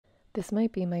This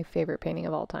might be my favorite painting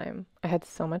of all time. I had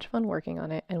so much fun working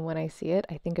on it, and when I see it,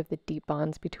 I think of the deep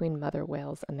bonds between mother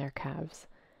whales and their calves.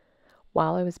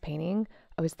 While I was painting,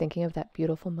 I was thinking of that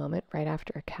beautiful moment right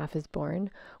after a calf is born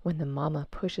when the mama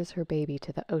pushes her baby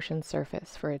to the ocean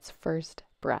surface for its first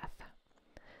breath.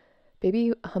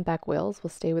 Baby humpback whales will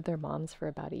stay with their moms for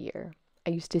about a year.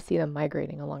 I used to see them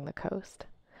migrating along the coast.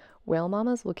 Whale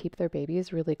mamas will keep their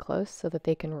babies really close so that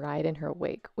they can ride in her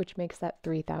wake, which makes that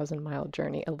 3,000-mile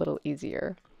journey a little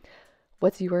easier.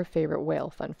 What's your favorite whale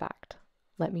fun fact?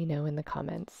 Let me know in the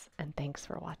comments, and thanks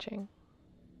for watching.